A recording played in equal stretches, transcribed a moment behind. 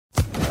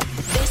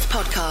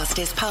podcast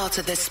is part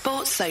of the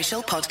Sports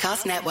Social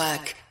Podcast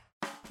Network.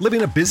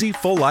 Living a busy,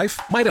 full life?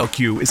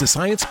 MitoQ is a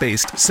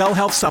science-based cell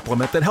health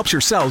supplement that helps your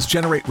cells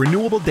generate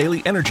renewable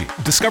daily energy.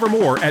 Discover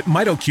more at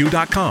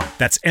mitoq.com.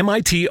 That's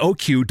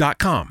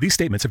MITOQ.com. These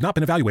statements have not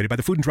been evaluated by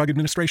the Food and Drug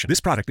Administration. This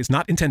product is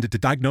not intended to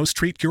diagnose,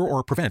 treat, cure,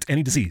 or prevent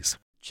any disease.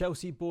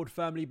 Chelsea board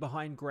firmly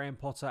behind Graham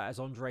Potter as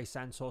Andrey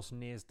Santos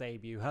nears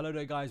debut. Hello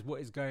there guys,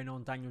 what is going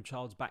on? Daniel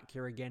Childs back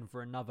here again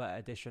for another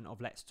edition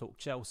of Let's Talk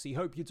Chelsea.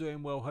 Hope you're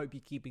doing well, hope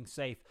you're keeping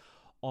safe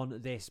on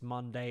this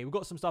Monday. We've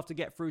got some stuff to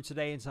get through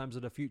today in terms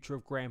of the future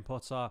of Graham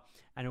Potter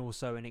and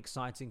also an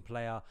exciting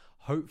player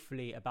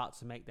hopefully about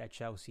to make their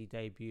Chelsea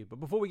debut. But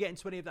before we get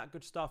into any of that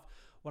good stuff,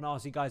 I want to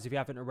ask you guys, if you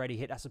haven't already,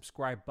 hit that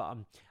subscribe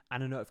button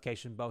and a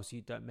notification bell so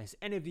you don't miss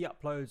any of the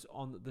uploads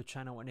on the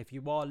channel. And if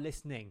you are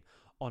listening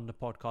on the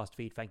podcast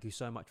feed, thank you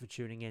so much for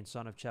tuning in.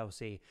 Son of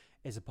Chelsea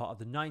is a part of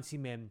the 90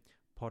 Min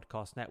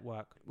Podcast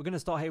Network. We're going to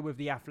start here with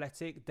The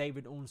Athletic.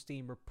 David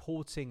Ornstein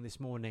reporting this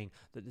morning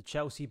that the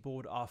Chelsea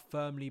board are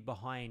firmly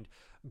behind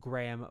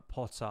Graham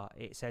Potter.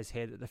 It says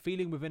here that the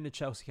feeling within the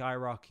Chelsea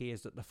hierarchy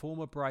is that the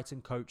former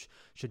Brighton coach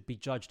should be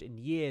judged in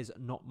years,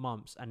 not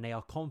months, and they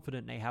are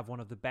confident they have one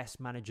of the best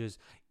managers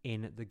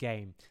in the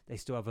game. They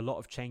still have a lot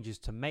of changes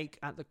to make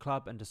at the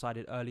club and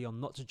decided early on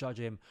not to judge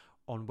him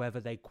on whether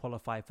they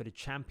qualify for the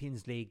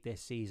Champions League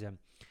this season.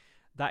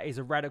 That is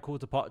a radical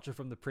departure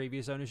from the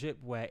previous ownership,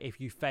 where if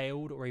you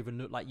failed or even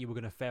looked like you were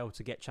going to fail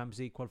to get Champions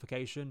League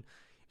qualification,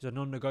 it's a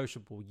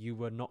non-negotiable. You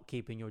were not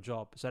keeping your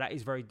job. So that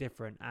is very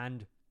different.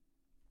 And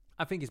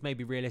I think it's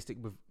maybe realistic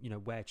with,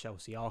 where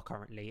Chelsea are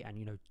currently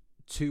and,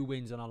 2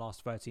 wins in our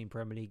last 13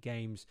 Premier League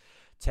games,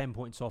 10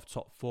 points off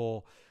top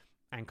 4,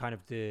 and kind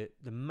of the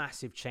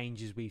massive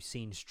changes we've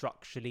seen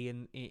structurally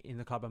in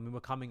the club. I mean,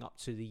 we're coming up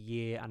to the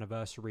year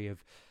anniversary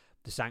of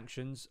the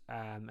sanctions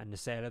and the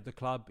sale of the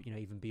club,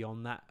 even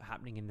beyond that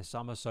happening in the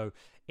summer. So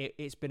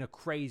it's been a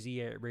crazy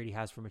year. It really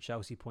has from a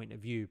Chelsea point of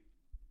view.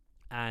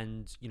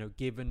 And,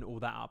 given all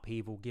that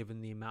upheaval,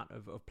 given the amount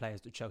of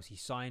players that Chelsea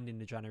signed in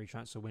the January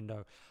transfer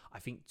window, I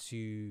think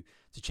to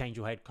change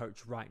your head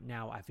coach right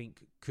now, I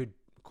think could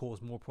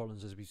cause more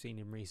problems as we've seen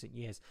in recent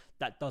years.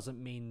 That doesn't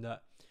mean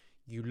that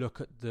you look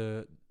at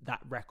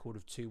that record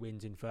of 2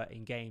 wins in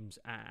 13 games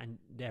and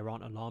there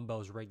aren't alarm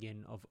bells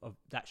ringing of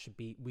that.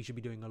 We should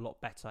be doing a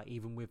lot better,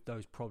 even with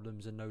those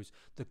problems and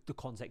the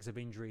context of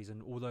injuries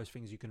and all those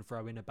things you can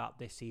throw in about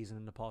this season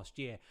and the past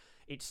year.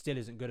 It still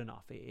isn't good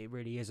enough. It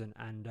really isn't.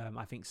 And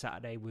I think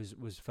Saturday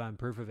was firm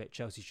proof of it.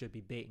 Chelsea should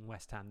be beating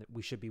West Ham, that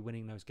we should be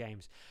winning those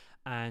games.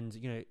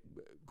 And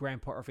Graham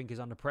Potter, I think,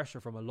 is under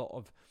pressure from a lot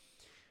of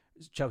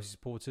Chelsea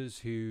supporters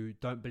who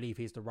don't believe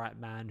he's the right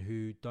man,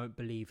 who don't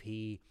believe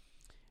he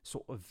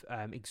sort of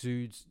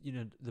exudes,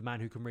 the man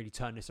who can really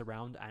turn this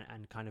around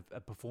and kind of a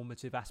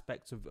performative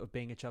aspect of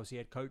being a Chelsea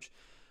head coach.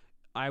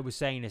 I was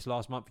saying this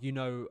last month,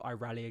 I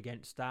rally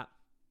against that,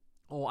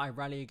 or I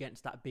rally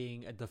against that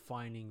being a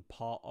defining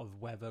part of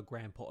whether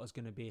Graham Potter is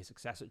going to be a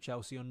success at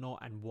Chelsea or not,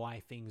 and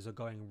why things are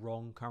going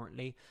wrong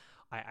currently.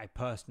 I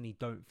personally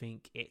don't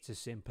think it's as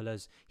simple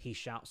as he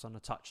shouts on the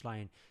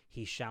touchline,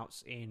 he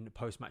shouts in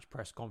post-match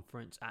press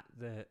conference at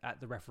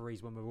the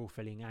referees when we're all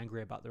feeling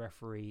angry about the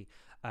referee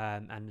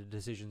and the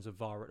decisions of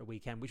VAR at the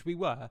weekend, which we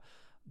were.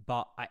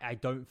 But I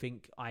don't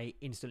think I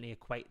instantly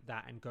equate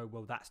that and go,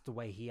 well, that's the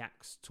way he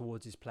acts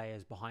towards his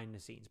players behind the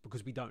scenes,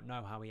 because we don't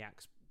know how he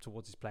acts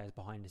towards his players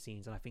behind the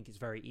scenes. And I think it's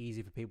very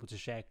easy for people to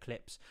share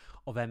clips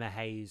of Emma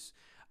Hayes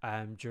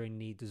during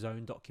the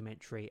DAZN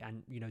documentary.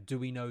 And, do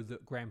we know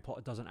that Graham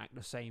Potter doesn't act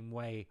the same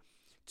way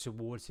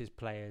towards his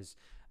players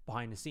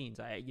behind the scenes?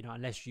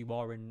 Unless you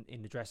are in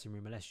the dressing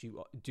room, unless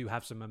you do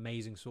have some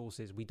amazing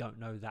sources, we don't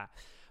know that.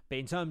 But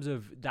in terms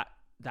of that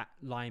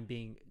line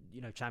being,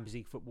 Champions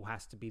League football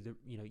has to be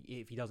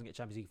if he doesn't get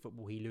Champions League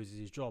football, he loses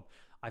his job.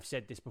 I've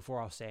said this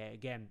before, I'll say it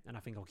again, and I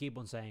think I'll keep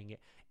on saying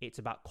it. It's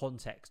about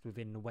context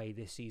within the way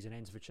this season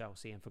ends for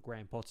Chelsea and for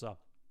Graham Potter.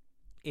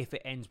 If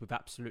it ends with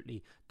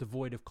absolutely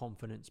devoid of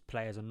confidence,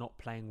 players are not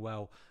playing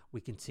well,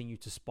 we continue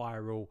to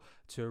spiral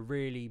to a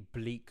really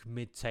bleak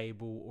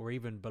mid-table or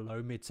even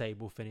below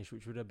mid-table finish,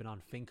 which would have been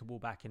unthinkable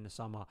back in the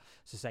summer,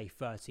 to say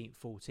 13th,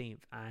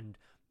 14th, and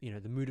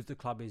the mood of the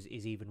club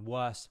is even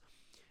worse,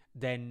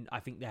 then I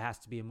think there has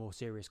to be a more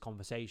serious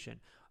conversation.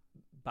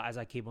 But as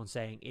I keep on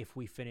saying, if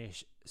we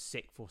finish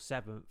 6th or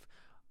 7th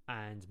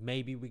and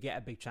maybe we get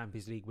a big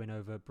Champions League win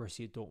over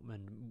Borussia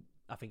Dortmund,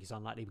 I think it's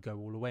unlikely to go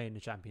all the way in the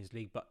Champions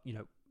League, but,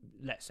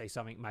 let's say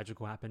something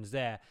magical happens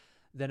there,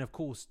 then of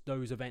course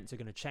those events are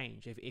going to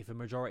change. If a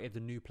majority of the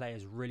new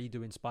players really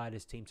do inspire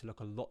this team to look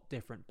a lot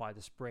different by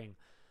the spring,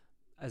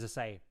 as I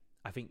say,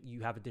 I think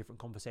you have a different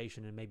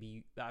conversation, and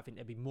I think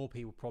there'd be more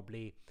people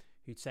probably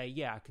who'd say,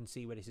 yeah, I can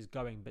see where this is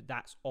going. But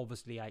that's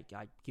obviously, I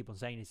keep on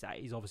saying this, that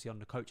is obviously on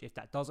the coach. If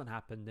that doesn't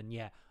happen, then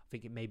yeah, I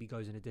think it maybe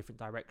goes in a different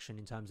direction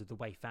in terms of the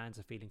way fans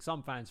are feeling.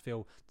 Some fans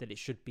feel that it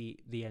should be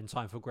the end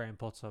time for Graham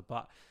Potter,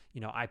 but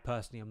I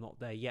personally am not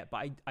there yet.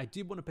 But I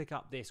did want to pick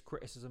up this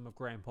criticism of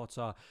Graham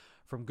Potter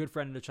from good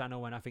friend of the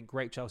channel, and I think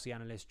great Chelsea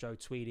analyst Joe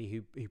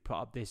Tweedy, who put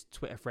up this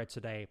Twitter thread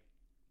today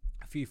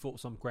a few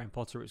thoughts on Graham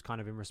Potter. It was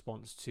kind of in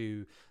response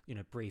to,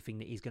 briefing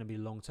that he's going to be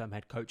the long-term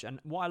head coach. And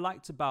what I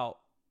liked about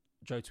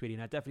Joe Tweedy,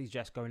 and I definitely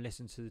suggest go and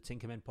listen to the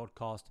Tinkerman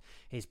podcast,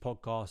 his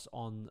podcast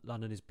on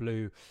London is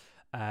Blue,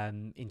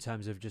 in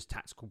terms of just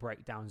tactical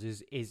breakdowns,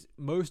 is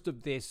most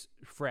of this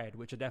thread,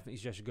 which I definitely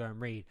suggest you go and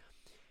read,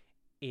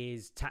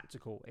 is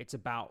tactical. It's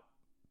about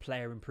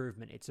player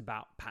improvement. It's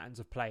about patterns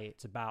of play.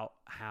 It's about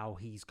how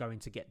he's going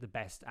to get the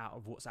best out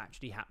of what's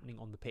actually happening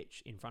on the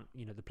pitch in front,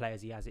 the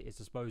players he has at his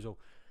disposal.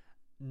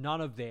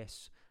 None of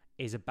this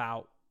is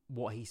about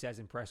what he says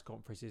in press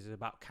conferences. It's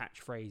about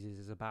catchphrases.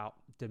 It's about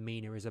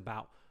demeanor. It's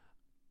about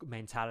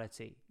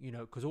mentality,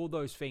 because all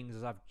those things,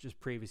 as I've just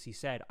previously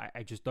said,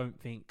 I just don't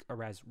think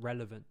are as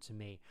relevant to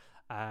me.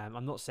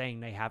 I'm not saying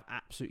they have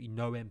absolutely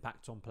no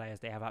impact on players.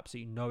 They have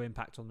absolutely no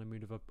impact on the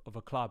mood of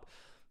a club.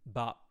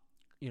 But,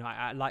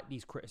 I like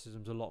these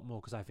criticisms a lot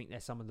more, because I think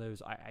there's some of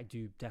those I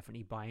do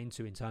definitely buy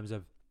into, in terms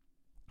of,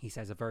 he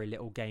says, a very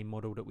little game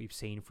model that we've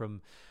seen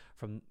from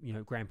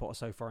Graham Potter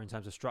so far in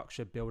terms of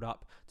structure, build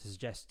up, to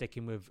suggest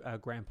sticking with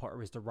Graham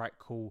Potter is the right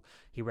call.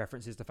 He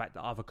references the fact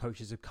that other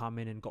coaches have come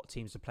in and got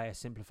teams to play a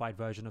simplified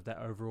version of their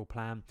overall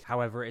plan.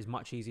 However, it is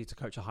much easier to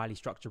coach a highly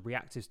structured,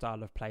 reactive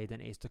style of play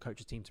than it is to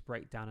coach a team to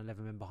break down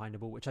 11 men behind the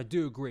ball, which I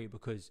do agree,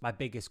 because my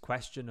biggest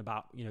question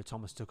about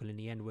Thomas Tuchel in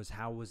the end was,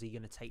 how was he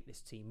going to take this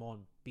team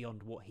on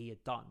beyond what he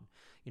had done,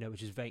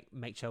 which is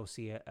make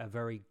Chelsea a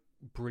very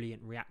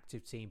brilliant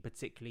reactive team,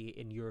 particularly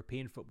in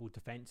European football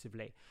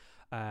defensively,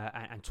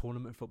 and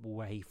tournament football,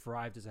 where he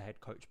thrived as a head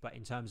coach. But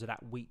in terms of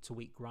that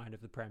week-to-week grind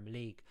of the Premier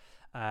League,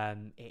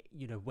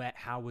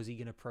 how was he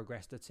going to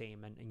progress the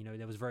team? And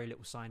there was very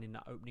little sign in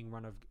that opening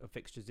run of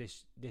fixtures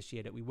this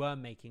year that we were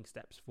making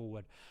steps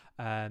forward.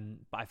 But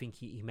I think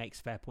he makes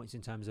fair points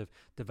in terms of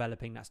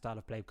developing that style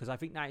of play, because I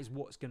think that is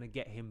what's going to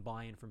get him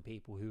buy-in from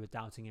people who are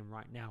doubting him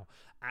right now.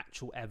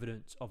 Actual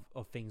evidence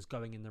of things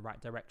going in the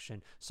right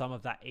direction. Some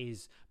of that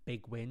is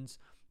big wins.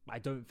 I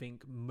don't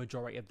think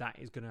majority of that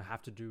is going to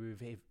have to do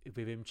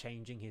with him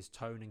changing his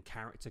tone and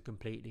character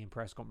completely in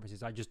press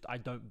conferences. I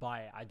don't buy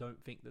it. I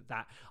don't think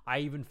that I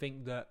even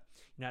think that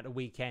at the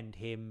weekend,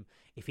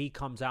 if he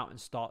comes out and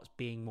starts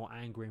being more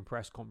angry in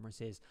press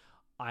conferences,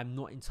 I'm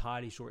not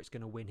entirely sure it's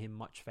going to win him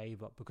much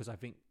favour, because I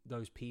think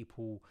those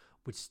people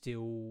would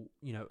still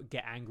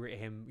get angry at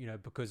him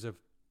because of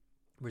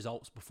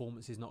results,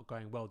 performances not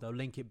going well. They'll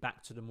link it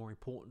back to the more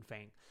important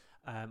thing.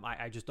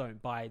 I just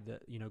don't buy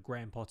that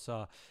Graham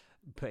Potter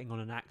putting on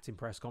an act in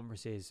press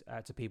conferences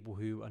to people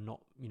who are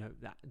not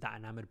that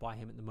enamored by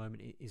him at the moment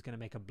is going to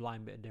make a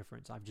blind bit of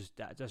difference.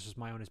 That's just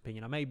my honest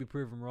opinion. I may be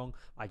proven wrong.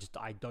 I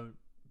don't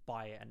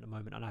buy it at the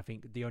moment, and I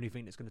think the only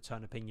thing that's going to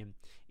turn opinion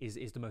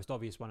is the most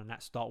obvious one, and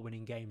that's start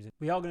winning games.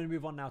 We are going to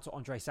move on now to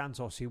Andrey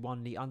Santos, who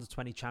won the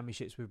under-20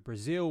 championships with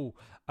Brazil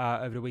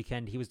over the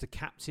weekend. He was the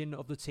captain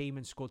of the team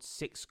and scored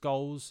 6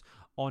 goals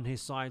on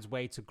his side's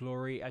way to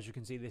glory. As you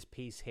can see, this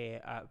piece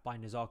here by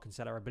Nazar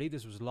Cancela, I believe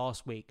this was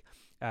last week,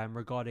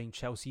 regarding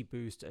Chelsea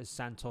boost as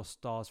Santos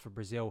stars for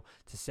Brazil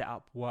to set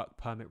up work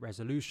permit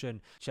resolution.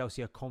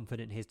 Chelsea are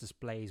confident his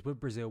displays with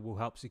Brazil will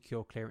help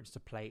secure clearance to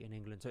play in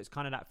England. So it's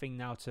kind of that thing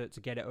now to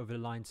get it over the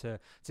line, to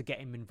get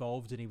him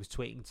involved. And he was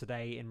tweeting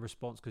today in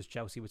response, because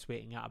Chelsea were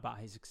tweeting out about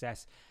his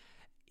success.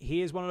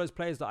 He is one of those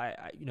players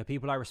that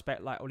people I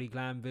respect, like Oli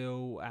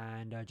Glanville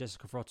and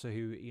Jessica Frotta,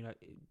 who,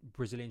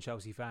 Brazilian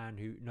Chelsea fan,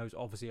 who knows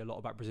obviously a lot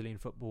about Brazilian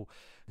football,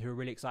 who are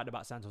really excited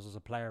about Santos as a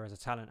player, as a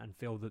talent, and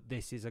feel that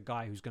this is a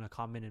guy who's going to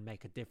come in and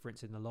make a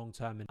difference in the long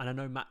term. And I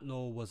know Matt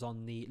Law was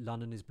on the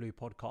London is Blue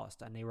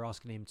podcast, and they were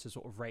asking him to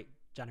sort of rate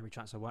January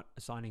transfer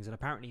signings, and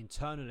apparently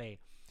internally,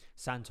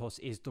 Santos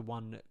is the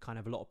one that kind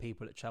of a lot of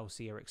people at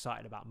Chelsea are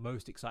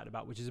most excited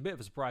about, which is a bit of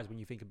a surprise when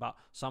you think about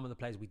some of the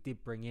players we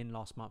did bring in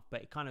last month.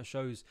 But it kind of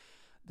shows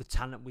the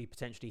talent we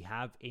potentially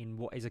have in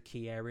what is a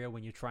key area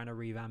when you're trying to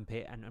revamp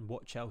it, and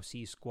what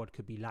Chelsea's squad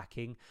could be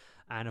lacking.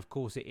 And of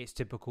course, it's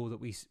typical that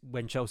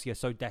when Chelsea are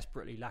so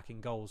desperately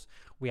lacking goals,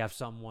 we have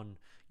someone,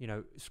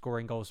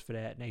 scoring goals for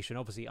their nation.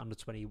 Obviously, under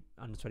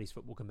 20s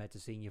football compared to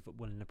senior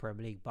football in the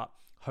Premier League. But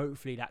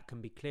hopefully that can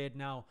be cleared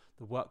now.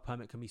 The work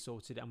permit can be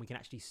sorted, and we can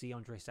actually see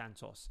Andrey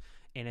Santos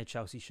in a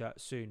Chelsea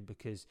shirt soon.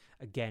 Because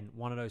again,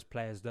 one of those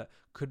players that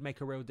could make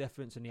a real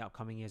difference in the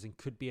upcoming years, and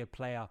could be a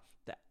player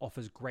that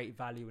offers great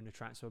value in the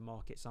transfer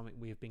market, something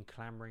we have been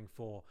clamoring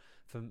for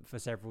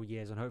several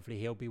years. And hopefully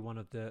he'll be one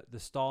of the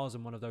stars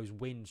and one of those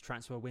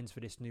transfer wins for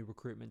this new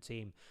recruitment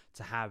team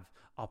to have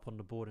up on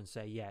the board and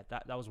say, yeah,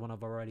 that was one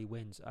of our early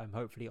wins.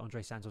 Hopefully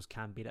Andrey Santos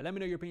can be that. Let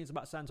me know your opinions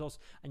about Santos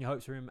and your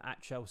hopes for him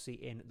at Chelsea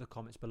in the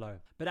comments below.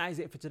 But that is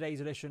it for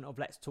today's edition of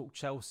Let's Talk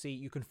Chelsea.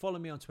 You can follow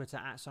me on Twitter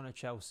at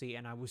 @SonofChelsea,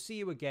 and I will see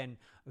you again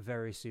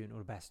very soon. All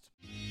the best.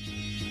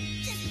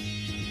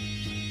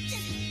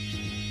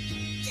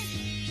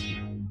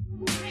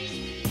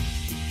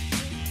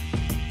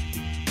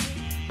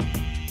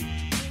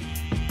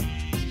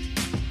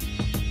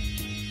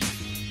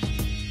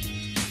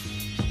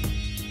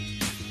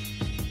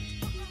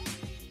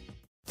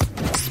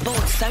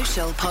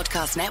 Social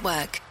Podcast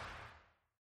Network.